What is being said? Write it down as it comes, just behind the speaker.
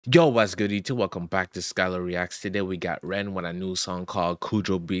Yo, what's good, YouTube? Welcome back to Schuyler Reacts. Today we got Ren with a new song called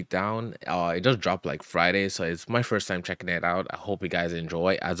KUJO Beatdown. It just dropped like Friday, so it's my first time checking it out. I hope you guys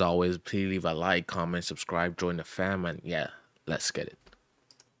enjoy. As always, please leave a like, comment, subscribe, join the fam, and yeah, let's get it.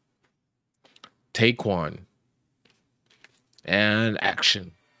 Take one. And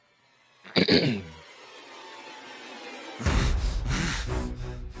action.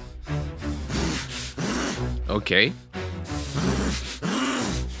 Okay.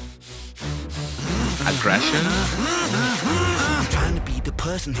 Aggression. Trying to be the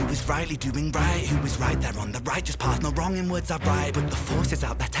person who is rightly doing right, who is right there on the righteous path, no wrong in words I write. But the forces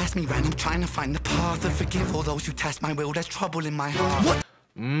out there test me right. I'm trying to find the path and forgive all those who test my will. There's trouble in my heart. What?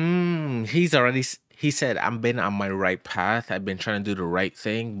 He said, I've been on my right path. I've been trying to do the right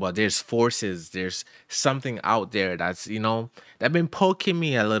thing, but there's forces, there's something out there that's, that been poking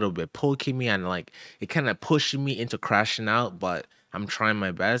me a little bit, and like it kind of pushing me into crashing out, but I'm trying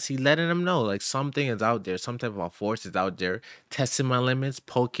my best. He letting them know like something is out there, some type of a force is out there, testing my limits,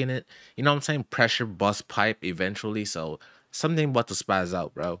 poking it. You know what I'm saying? Pressure bust pipe eventually. So something about to spaz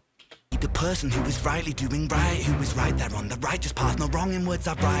out, bro. The person who is rightly doing right, who is right there on the righteous path, no wrong in words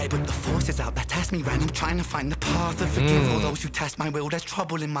I write. But the forces out there test me right. I'm trying to find the path and forgive all those who test my will. There's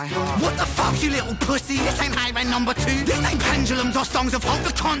trouble in my heart. What the fuck, you little pussy? This ain't high rent number 2. This ain't pendulums or songs of hope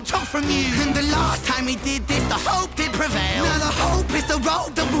that can't talk from you. And the last time we did this, the hope did prevail. Now the hope is the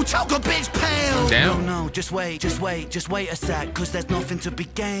road that will choke a bitch pale. Damn. No, just wait a sec. Cause there's nothing to be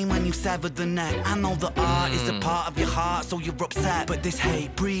gained when you sever the neck. I know the art is a part of your heart, so you're upset. But this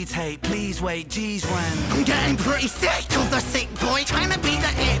hate breeds hate. Please wait, geez, when I'm getting pretty sick of the sick boy, trying to be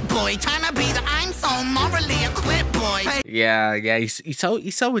the it boy, trying to be the I'm so morally equipped boy. Hey. Yeah. You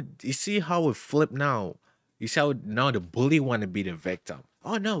see how it flipped now. You see how now the bully want to be the victim.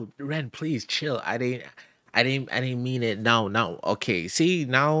 Oh no, Ren, please chill. I didn't mean it. No. Okay, see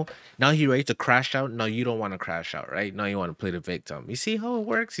now he ready to crash out. No, you don't want to crash out, right? Now you want to play the victim. You see how it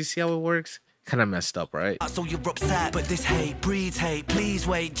works? You see how it works? Kind of messed up, right? So you're upset, but this hate breeds hate. Please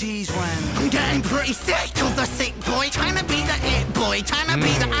wait, geez, when I'm getting pretty sick of the sick boy, trying to be the it boy, trying to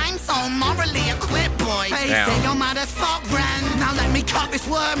be the I'm so morally equipped boy. Hey, say you're mad as fuck, Ren. Now let me cut this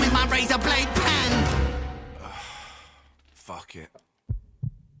worm with my razor blade pen. Fuck it.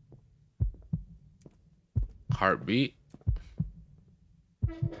 Heartbeat.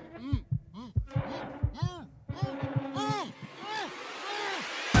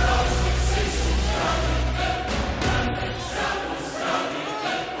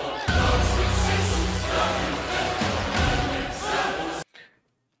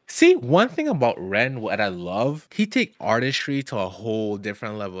 See, one thing about Ren, what I love, he take artistry to a whole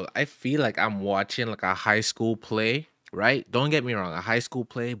different level. I feel like I'm watching like a high school play, right? Don't get me wrong, a high school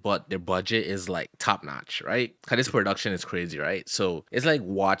play, but their budget is like top notch, right? Cause this production is crazy, right? So it's like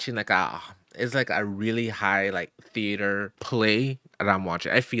watching it's like a really high like theater play that I'm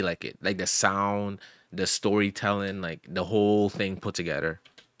watching. I feel like it, like the sound, the storytelling, like the whole thing put together.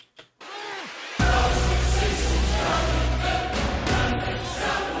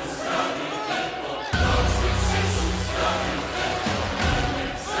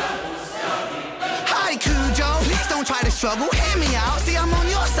 KUJO, please don't try to struggle, hear me out, see I'm on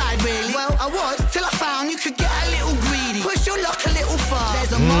your side really. Well, I was, till I found you could get a little greedy. Push your luck a little far.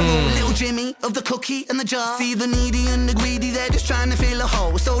 There's a model, little Jimmy, of the cookie and the jar. See the needy and the greedy, they're just trying to fill a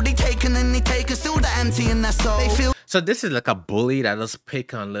hole. So they take and then they take and still the empty in their soul. They feel. So this is like a bully that does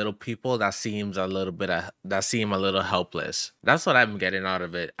pick on little people that seem a little helpless. That's what I'm getting out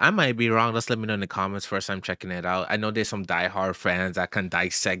of it. I might be wrong. Just let me know in the comments. First time checking it out. I know there's some diehard fans that can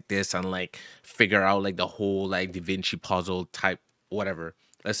dissect this and like figure out like the whole like Da Vinci puzzle type whatever.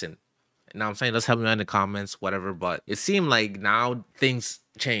 Listen, now I'm saying let's help me out in the comments, whatever. But it seemed like now things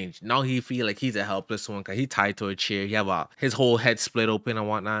change. Now he feel like he's a helpless one because he tied to a chair. He have his whole head split open and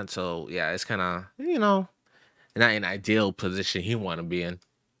whatnot. So yeah, it's kind of not an ideal position he want to be in.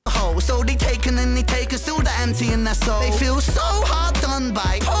 So they take and then they take us still the empty in their soul. They feel so hard done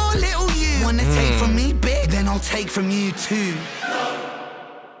by. Poor little you. Wanna take from me big, then I'll take from you too.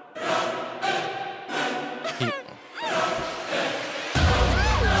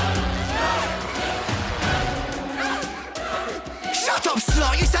 Shut up,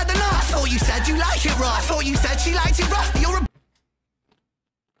 slut. You said enough. I thought you said you like it rough. I thought you said she liked it rough. You're a.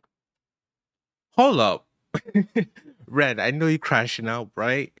 Hold up. Red, I know you crashing out,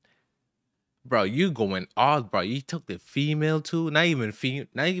 right? Bro, you going off, bro. You took the female too. Not even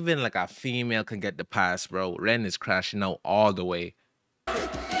like a female can get the pass, bro. Ren is crashing out all the way.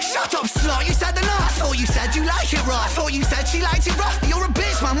 Shut up, slut. You said enough. I thought you said you like it rough. I thought you said she liked it rough. You're a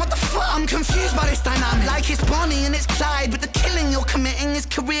bitch, man. What the f. fuck? I'm confused by this dynamic. Like it's Bonnie and it's Clyde, but the killing you're committing is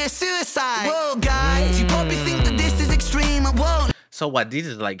career suicide. Whoa, guys, you probably think that this is extreme. I won't. So what, these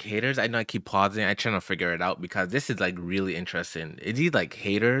are like haters? I know I keep pausing. I trying to figure it out because this is like really interesting. Is these like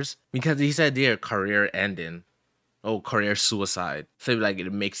haters? Because he said they're career ending. Oh, career suicide. So like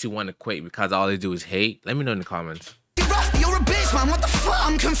it makes you want to quit because all they do is hate. Let me know in the comments. You're a bitch, man. What the fuck?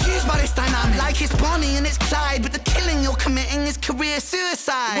 I'm confused by this dynamic. Like it's Bonnie and it's Clyde, but the killing you're committing is career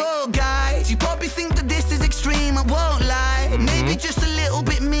suicide. Whoa, guys, you probably think that this is extreme. I won't lie. Maybe just a little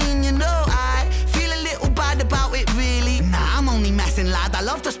bit mean, you know. I feel a little bad about it, really. Nah, I'm only messing, lad. I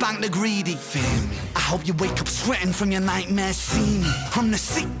love to spank the greedy. Feel me? I hope you wake up sweating from your nightmares. See me? I'm the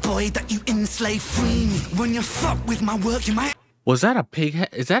sick boy that you enslave. Free me. When you fuck with my work, you might. Was that a pig head?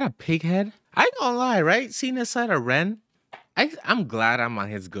 Is that a pig head? I ain't gonna lie, right? Seeing this side of Ren, I'm glad I'm on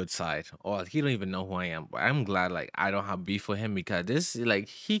his good side. Or he don't even know who I am, but I'm glad like I don't have beef with him because this like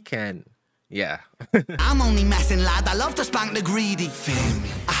he can, yeah. I'm only messing, lad. I love to spank the greedy. Feel me?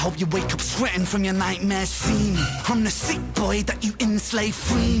 I hope you wake up sweating from your nightmares. See me? I'm the sick boy that you enslave.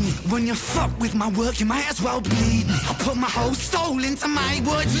 Free me. When you fuck with my work, you might as well bleed me. I put my whole soul into my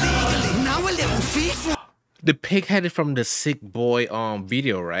words legally. Now a little thief. The pig headed from the sick boy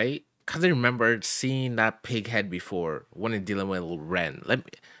video, right? Cause I remember seeing that pig head before when I'm dealing with Ren.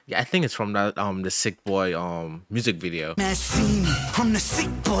 Yeah, I think it's from that the sick boy music video. I'm the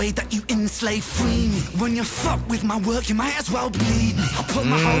sick boy that you enslave. Free me. When you fuck with my work, you might as well bleed me. I put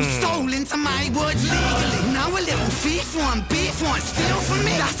my whole soul into my words legally. Now a little thief want beef, want steal from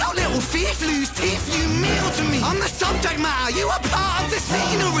me. That's how little thief lose teeth, you meal to me. I'm the subject matter, you are part of the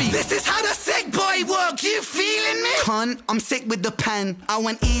scenery. This is how the sick boy work, you feeling me? Cunt, I'm sick with the pen. I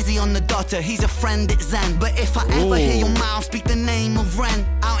went easy on the daughter, he's a friend, it's Zen. But if I ever hear your mouth speak the name of Ren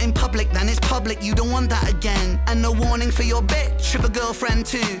out in public, then it's public, you don't want that again. And no warning for your bitch, if a girlfriend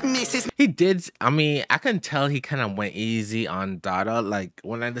too, Mrs. He did, I mean, I can tell he kind of went easy on Dada. Like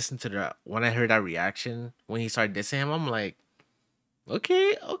when I listened to when I heard that reaction, when he started dissing him, I'm like,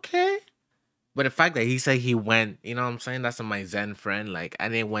 okay. But the fact that he said he went, you know what I'm saying? That's my Zen friend. Like, I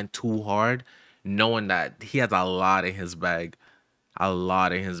didn't went too hard, knowing that he has a lot in his bag. I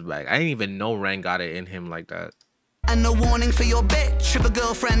didn't even know Ren got it in him like that. And no warning for your bitch, if a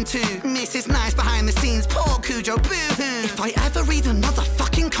girlfriend too. Mrs. Nice behind the scenes, poor Kujo, boo-hoo. If I ever read another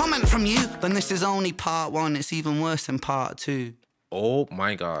fucking comment from you, then this is only part 1, it's even worse than part 2. Oh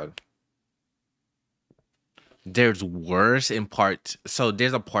my god. There's worse in part, so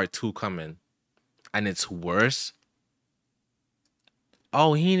there's a part 2 coming. And it's worse.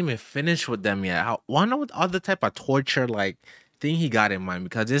 Oh, he ain't even finished with them yet. I wonder what other type of torture like thing he got in mind,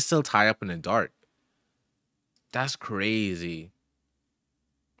 because it's still tied up in the dark. That's crazy.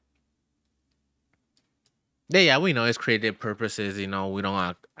 Yeah, we know it's creative purposes. You know, we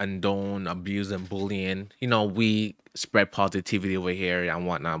don't condone abuse and bullying. You know, we spread positivity over here and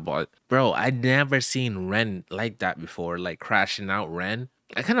whatnot. But bro, I'd never seen Ren like that before. Like crashing out Ren.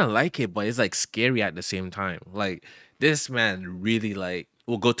 I kind of like it, but it's like scary at the same time. Like this man really like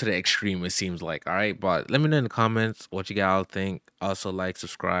will go to the extreme, it seems like. All right, but let me know in the comments what you guys think. Also like,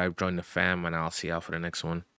 subscribe, join the fam, and I'll see y'all for the next one.